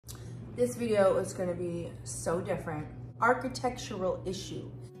This video is going to be so different. Architectural issue.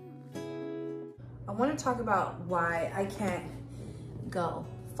 I want to talk about why I can't go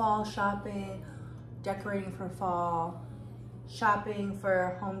fall shopping, decorating for fall, shopping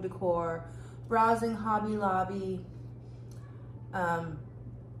for home decor, browsing Hobby Lobby,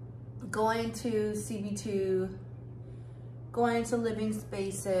 going to CB2, going to living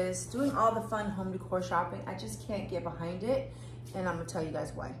spaces, doing all the fun home decor shopping. I just can't get behind it, and I'm gonna tell you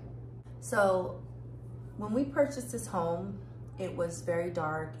guys why. So when we purchased this home, it was very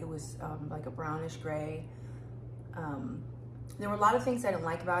dark. It was like a brownish gray. There were a lot of things I didn't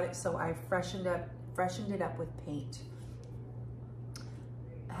like about it, so I freshened it up with paint.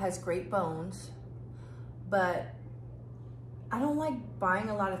 It has great bones, but I don't like buying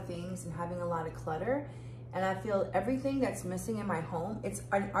a lot of things and having a lot of clutter. And I feel everything that's missing in my home, it's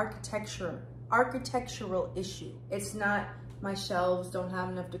an architectural issue. It's not my shelves don't have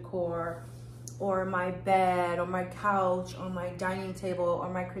enough decor, or my bed, or my couch, or my dining table, or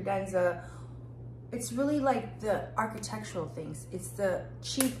my credenza. It's really like the architectural things. It's the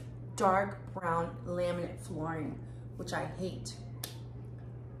cheap, dark brown laminate flooring, which I hate.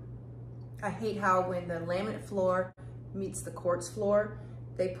 I hate how when the laminate floor meets the quartz floor,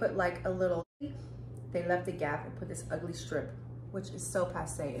 they put like a little, they left a gap and put this ugly strip, which is so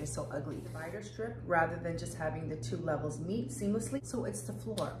passe, it is so ugly. Divider strip rather than just having the two levels meet seamlessly. So it's the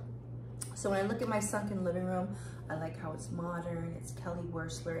floor. So when I look at my sunken living room, I like how it's modern, it's Kelly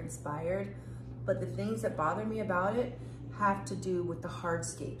Wearstler inspired, but the things that bother me about it have to do with the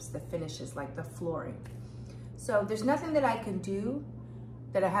hardscapes, the finishes, like the flooring. So there's nothing that I can do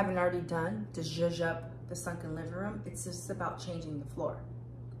that I haven't already done to zhuzh up the sunken living room. It's just about changing the floor.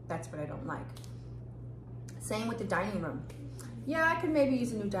 That's what I don't like. Same with the dining room. Yeah, I could maybe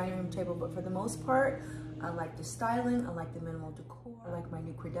use a new dining room table, but for the most part, I like the styling, I like the minimal decor, I like my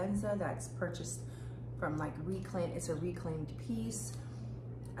new credenza that's purchased from like reclaimed, it's a reclaimed piece.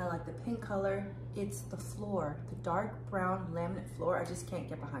 I like the pink color. It's the floor, the dark brown laminate floor, I just can't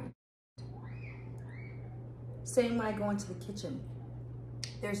get behind. Same when I go into the kitchen.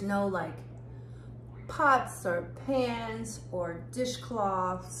 There's no like pots or pans or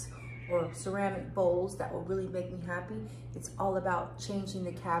dishcloths or ceramic bowls that will really make me happy. It's all about changing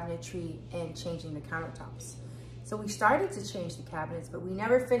the cabinetry and changing the countertops. So we started to change the cabinets, but we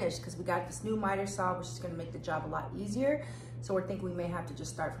never finished because we got this new miter saw, which is gonna make the job a lot easier. So we're thinking we may have to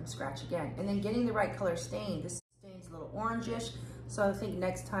just start from scratch again. And then getting the right color stain. This stain's a little orangish. So I think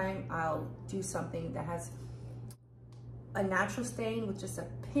next time I'll do something that has a natural stain with just a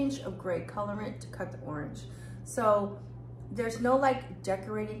pinch of gray colorant to cut the orange. So there's no like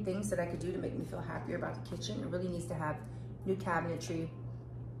decorating things that I could do to make me feel happier about the kitchen. It really needs to have new cabinetry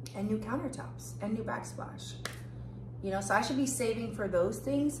and new countertops and new backsplash. You know, so I should be saving for those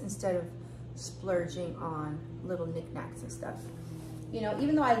things instead of splurging on little knickknacks and stuff. You know,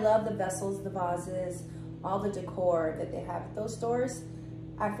 even though I love the vessels, the vases, all the decor that they have at those stores,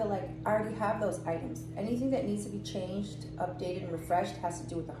 I feel like I already have those items. Anything that needs to be changed, updated, and refreshed has to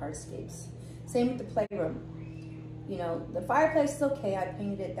do with the hardscapes. Same with the playroom. You know, the fireplace is okay. I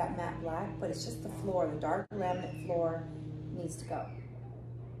painted it that matte black, but it's just the floor, the dark laminate floor needs to go.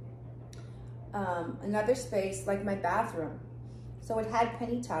 Another space, like my bathroom. So it had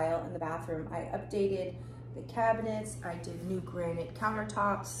penny tile in the bathroom. I updated the cabinets. I did new granite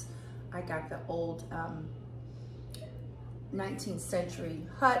countertops. I got the old 19th century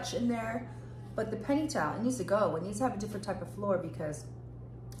hutch in there. But the penny tile, it needs to go. It needs to have a different type of floor because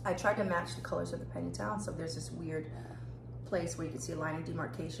I tried to match the colors of the penny tile. So there's this weird place where you can see a line of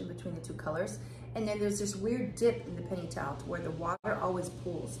demarcation between the two colors. And then there's this weird dip in the penny tile to where the water always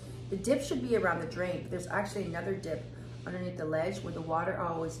pools. The dip should be around the drain, but there's actually another dip underneath the ledge where the water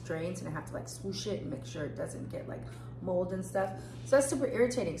always drains and I have to like swoosh it and make sure it doesn't get like mold and stuff. So that's super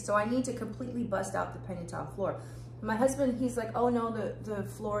irritating. So I need to completely bust out the penny tile floor. My husband, he's like, oh no, the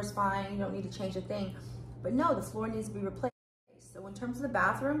floor is fine. You don't need to change a thing. But no, the floor needs to be replaced. So in terms of the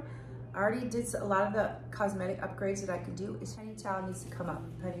bathroom, I already did a lot of the cosmetic upgrades that I could do. Is penny towel needs to come up,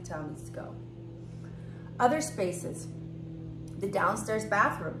 penny towel needs to go. Other spaces, the downstairs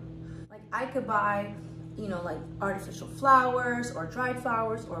bathroom. Like I could buy, you know, like artificial flowers or dried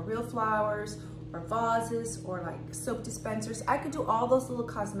flowers or real flowers or vases or like soap dispensers. I could do all those little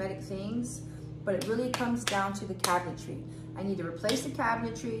cosmetic things, but it really comes down to the cabinetry. I need to replace the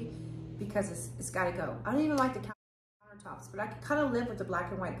cabinetry because it's gotta go. I don't even like the countertops, but I could kind of live with the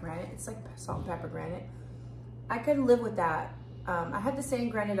black and white granite. It's like salt and pepper granite. I could live with that. I had the same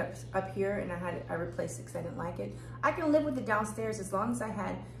granite up here and I replaced it because I didn't like it. I can live with the downstairs as long as I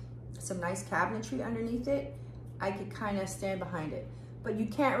had some nice cabinetry underneath it. I could kind of stand behind it. but you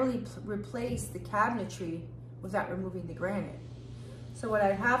can't really replace the cabinetry without removing the granite. So what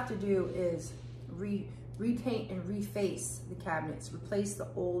I have to do is repaint and reface the cabinets, replace the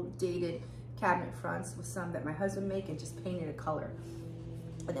old dated cabinet fronts with some that my husband make and just paint it a color.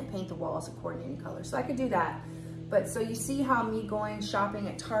 And then paint the walls a coordinating color. So I could do that. But so you see how me going shopping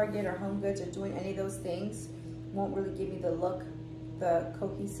at Target or Home Goods or doing any of those things won't really give me the look, the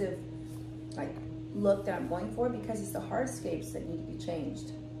cohesive like look that I'm going for, because it's the hardscapes that need to be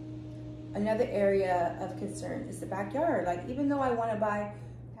changed. Another area of concern is the backyard. Like, even though I want to buy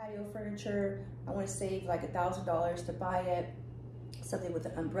patio furniture, I want to save like $1,000 to buy it, something with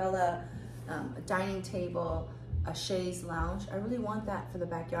an umbrella, a dining table, a chaise lounge. I really want that for the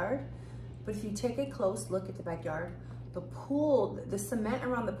backyard. But if you take a close look at the backyard, the pool, the cement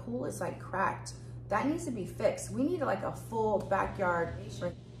around the pool is like cracked. That needs to be fixed. We need like a full backyard.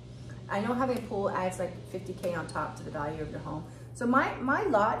 I know having a pool adds like $50K on top to the value of your home. So my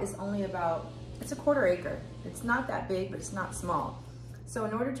lot is only about, it's a 1/4 acre. It's not that big, but it's not small. So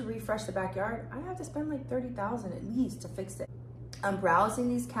in order to refresh the backyard, I have to spend like $30,000 at least to fix it. I'm browsing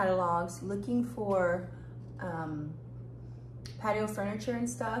these catalogs, looking for patio furniture and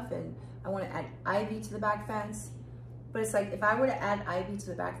stuff, and I want to add ivy to the back fence. But it's like, if I were to add ivy to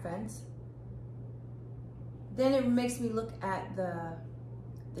the back fence, then it makes me look at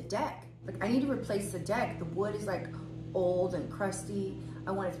the deck. Like, I need to replace the deck. The wood is like old and crusty.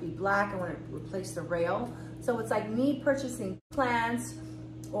 I want it to be black. I want to replace the rail. So it's like me purchasing plants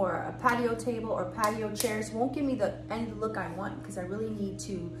or a patio table or patio chairs won't give me the end look I want, because I really need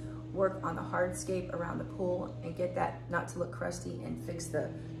to work on the hardscape around the pool and get that not to look crusty and fix the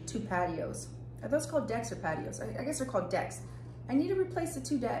 2 patios. Are those called decks or patios? I guess they're called decks. I need to replace the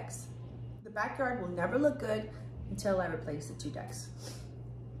 2 decks. The backyard will never look good until I replace the 2 decks.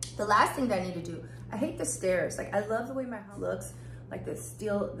 The last thing that I need to do, I hate the stairs. Like, I love the way my house looks. Like the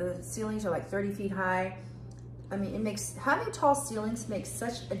ceilings are like 30 feet high. I mean, having tall ceilings makes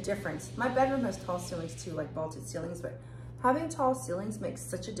such a difference. My bedroom has tall ceilings too, like vaulted ceilings, but having tall ceilings makes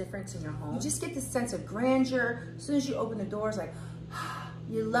such a difference in your home. You just get this sense of grandeur. As soon as you open the doors, like,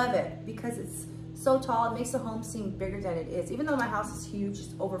 you love it because it's so tall. It makes the home seem bigger than it is. Even though my house is huge,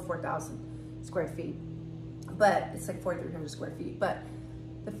 it's over 4,000 square feet, but it's like 4,300 square feet. But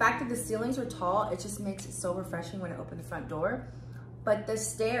the fact that the ceilings are tall, it just makes it so refreshing when I open the front door. But the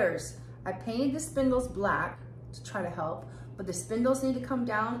stairs, I painted the spindles black to try to help, but the spindles need to come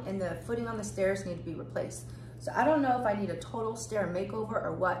down and the footing on the stairs need to be replaced. So I don't know if I need a total stair makeover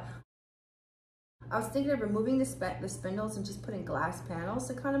or what. I was thinking of removing the spindles and just putting glass panels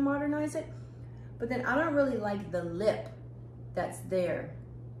to kind of modernize it. But then I don't really like the lip that's there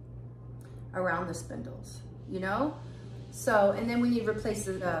around the spindles, you know? So, and then we need to replace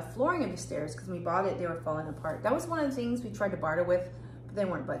the flooring of the stairs, because when we bought it, they were falling apart. That was one of the things we tried to barter with, but they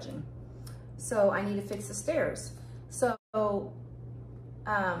weren't budging. So I need to fix the stairs. So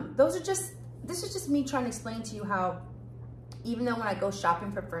this is just me trying to explain to you how, even though when I go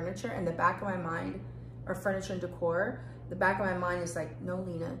shopping for furniture, in the back of my mind, or furniture and decor, the back of my mind is like, no,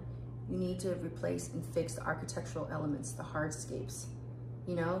 Lena, you need to replace and fix the architectural elements, the hardscapes.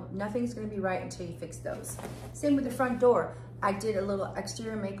 You know, nothing's gonna be right until you fix those. Same with the front door. I did a little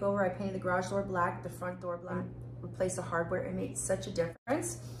exterior makeover. I painted the garage door black, the front door black, replaced the hardware. It made such a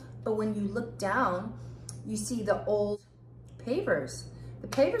difference. But when you look down, you see the old pavers. The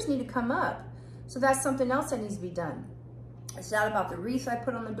pavers need to come up. So that's something else that needs to be done. It's not about the wreath I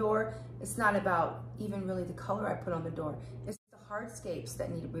put on the door. It's not about even really the color I put on the door. It's the hardscapes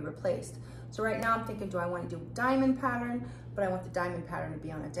that need to be replaced. So right now I'm thinking, do I want to do a diamond pattern? But I want the diamond pattern to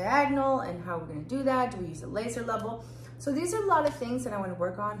be on a diagonal, and how we're going to do that. Do we use a laser level? So these are a lot of things that I want to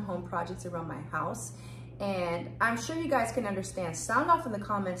work on, home projects around my house. And I'm sure you guys can understand. Sound off in the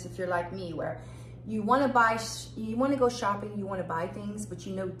comments if you're like me, where you want to go shopping, you want to buy things, but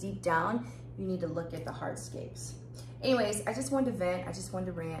you know deep down you need to look at the hardscapes. Anyways, I just wanted to vent, I just wanted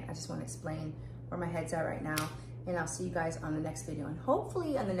to rant, I just want to explain where my head's at right now. And I'll see you guys on the next video. And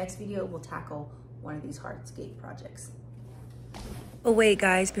hopefully on the next video, we'll tackle one of these hardscape projects. Oh wait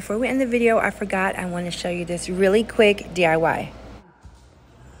guys, before we end the video, I forgot I want to show you this really quick DIY.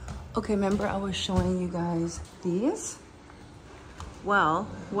 Okay, remember I was showing you guys these? Well,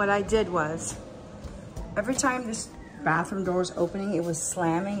 what I did was, every time this bathroom door was opening, it was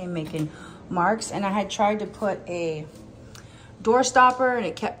slamming and making marks, and I had tried to put a door stopper and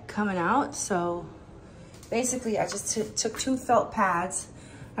it kept coming out. So basically I just took 2 felt pads.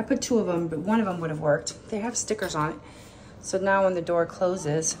 I put 2 of them, but one of them would have worked. They have stickers on it. So now when the door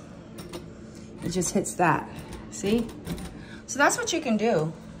closes, it just hits that, see? So that's what you can do.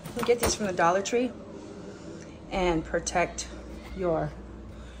 You can get these from the Dollar Tree and protect your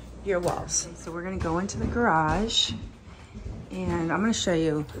walls. Okay, so we're gonna go into the garage and I'm gonna show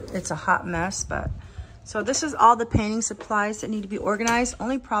you. It's a hot mess, but so this is all the painting supplies that need to be organized.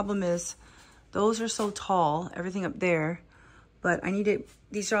 Only problem is those are so tall, everything up there, but I need to,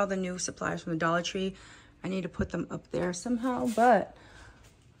 these are all the new supplies from the Dollar Tree. I need to put them up there somehow, but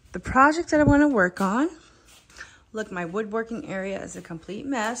the project that I wanna work on, look, my woodworking area is a complete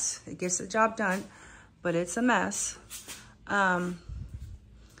mess. It gets the job done, but it's a mess.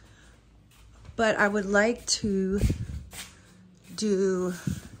 But I would like to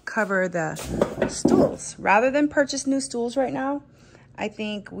cover the stools. Rather than purchase new stools right now, I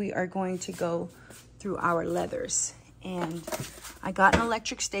think we are going to go through our leathers. And I got an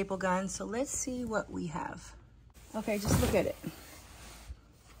electric staple gun, so let's see what we have. Okay, just look at it.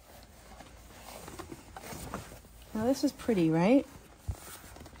 Now this is pretty, right?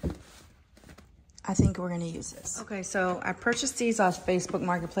 I think we're gonna use this. Okay, so I purchased these off Facebook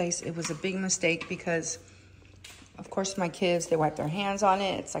Marketplace. It was a big mistake because, of course, my kids, they wipe their hands on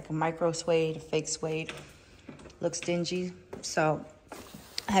it. It's like a micro suede, a fake suede. Looks dingy. So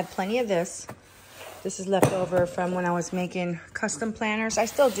I have plenty of this. This is left over from when I was making custom planners. I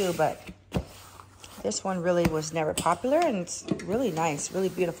still do, but this one really was never popular and it's really nice, really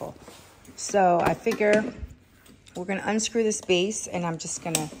beautiful. So I figure we're gonna unscrew this base and I'm just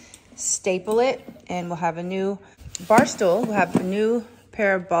gonna staple it and we'll have a new bar stool. We'll have a new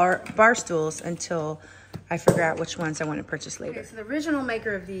pair of bar stools until I figure out which ones I want to purchase later. Okay, so the original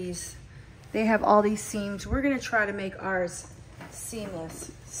maker of these, they have all these seams. We're gonna try to make ours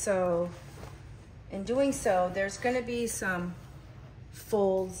seamless. So in doing so, there's gonna be some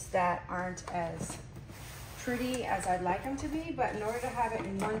folds that aren't as pretty as I'd like them to be, but in order to have it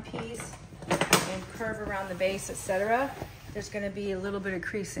in one piece and curve around the base, etc., there's gonna be a little bit of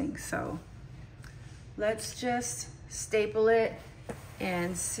creasing. So let's just staple it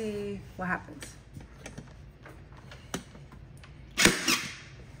and see what happens.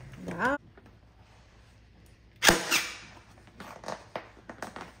 Now,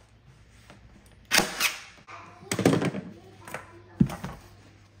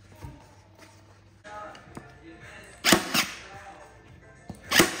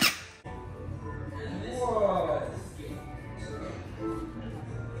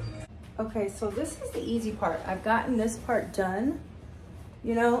 okay, so this is the easy part. I've gotten this part done.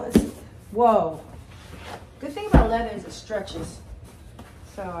 You know, it's, whoa. Good thing about leather is it stretches.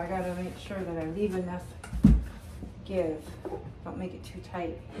 So I gotta make sure that I leave enough give. Don't make it too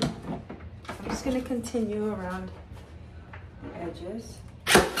tight. I'm just gonna continue around the edges.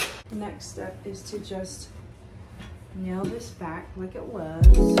 The next step is to just nail this back like it was.